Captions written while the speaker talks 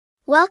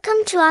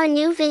Welcome to our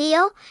new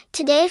video.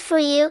 Today for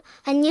you,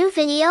 a new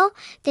video.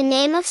 The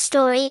name of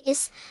story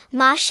is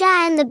Masha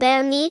and the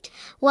Bear Meet.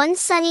 One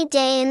sunny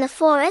day in the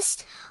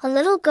forest, a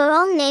little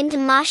girl named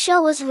Masha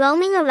was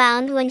roaming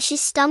around when she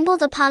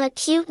stumbled upon a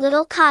cute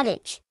little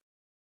cottage.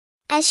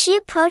 As she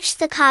approached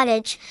the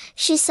cottage,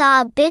 she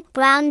saw a big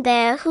brown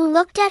bear who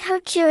looked at her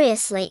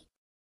curiously.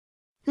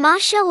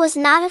 Masha was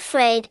not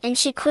afraid and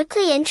she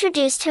quickly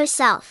introduced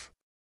herself.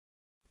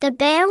 The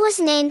bear was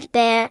named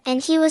Bear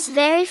and he was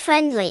very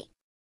friendly.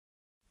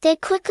 They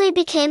quickly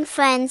became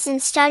friends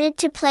and started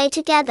to play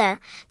together.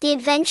 The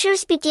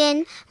adventures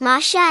begin.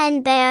 Masha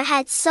and Bear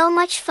had so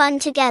much fun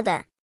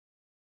together.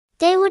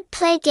 They would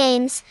play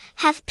games,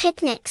 have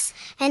picnics,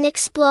 and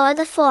explore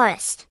the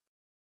forest.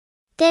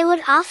 They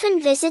would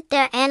often visit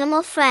their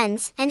animal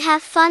friends and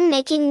have fun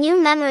making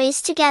new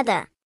memories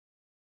together.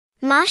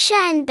 Masha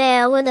and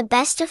Bear were the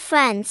best of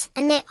friends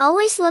and they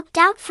always looked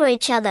out for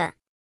each other.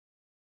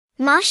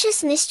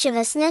 Masha's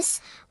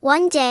mischievousness.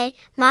 One day,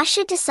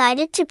 Masha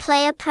decided to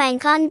play a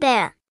prank on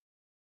Bear.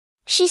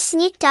 She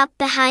sneaked up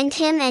behind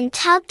him and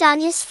tugged on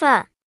his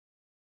fur.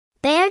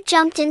 Bear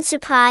jumped in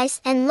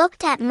surprise and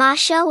looked at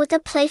Masha with a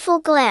playful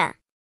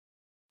glare.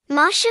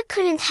 Masha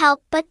couldn't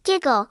help but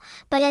giggle,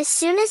 but as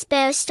soon as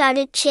Bear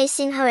started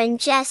chasing her in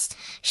jest,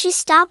 she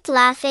stopped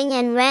laughing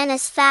and ran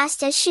as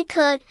fast as she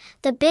could.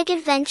 The big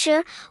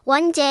adventure.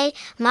 One day,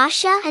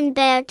 Masha and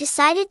Bear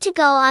decided to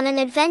go on an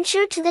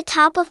adventure to the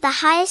top of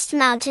the highest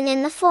mountain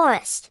in the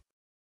forest.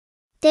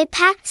 They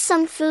packed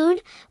some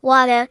food,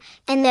 water,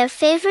 and their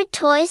favorite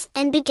toys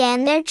and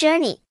began their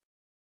journey.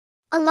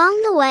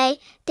 Along the way,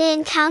 they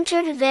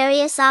encountered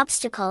various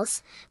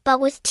obstacles,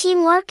 but with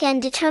teamwork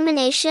and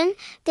determination,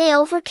 they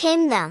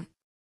overcame them.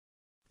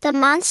 The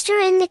monster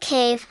in the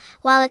cave.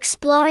 While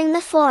exploring the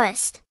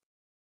forest,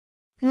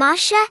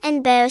 Masha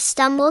and Bear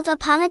stumbled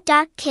upon a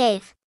dark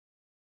cave.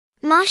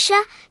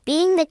 Masha,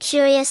 being the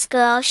curious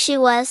girl she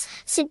was,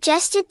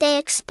 suggested they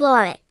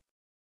explore it.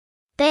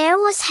 Bear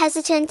was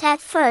hesitant at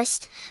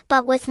first,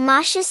 but with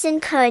Masha's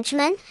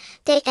encouragement,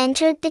 they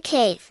entered the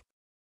cave.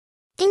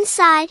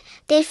 Inside,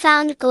 they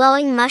found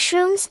glowing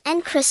mushrooms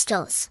and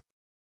crystals.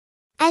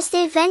 As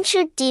they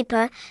ventured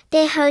deeper,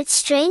 they heard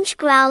strange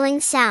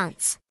growling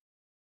sounds.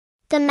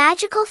 The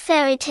magical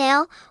fairy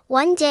tale.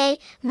 One day,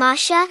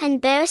 Masha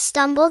and Bear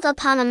stumbled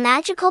upon a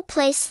magical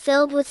place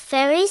filled with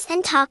fairies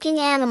and talking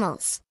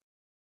animals.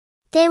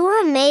 They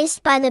were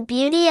amazed by the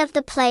beauty of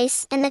the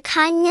place and the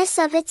kindness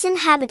of its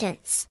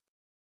inhabitants.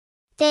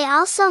 They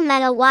also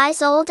met a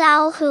wise old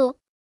owl who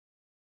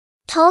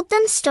told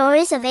them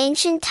stories of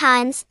ancient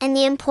times and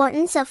the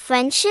importance of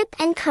friendship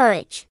and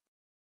courage.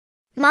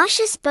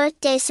 Masha's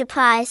birthday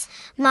surprise.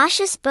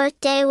 Masha's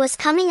birthday was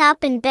coming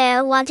up and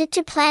Bear wanted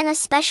to plan a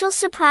special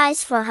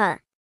surprise for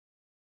her.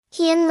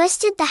 He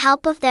enlisted the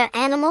help of their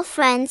animal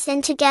friends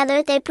and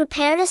together they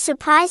prepared a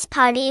surprise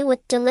party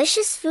with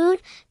delicious food,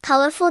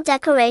 colorful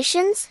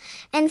decorations,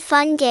 and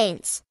fun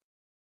games.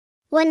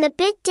 When the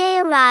big day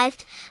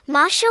arrived,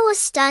 Masha was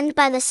stunned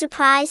by the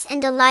surprise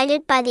and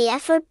delighted by the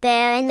effort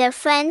Bear and their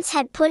friends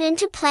had put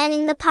into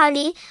planning the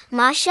party.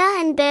 Masha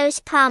and Bear's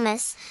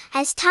promise.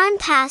 As time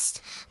passed,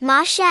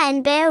 Masha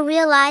and Bear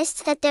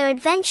realized that their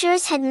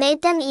adventures had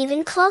made them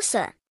even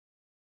closer.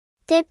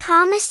 They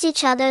promised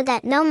each other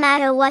that no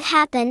matter what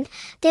happened,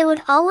 they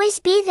would always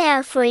be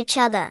there for each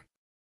other.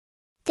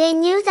 They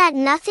knew that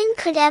nothing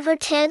could ever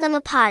tear them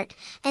apart,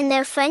 and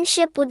their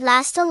friendship would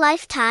last a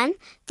lifetime.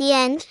 The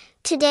end.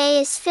 Today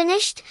is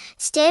finished.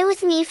 Stay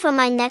with me for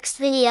my next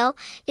video.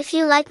 If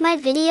you like my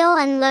video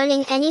and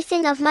learning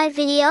anything of my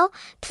video,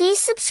 please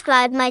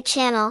subscribe my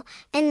channel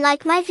and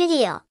like my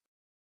video.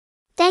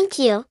 Thank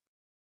you.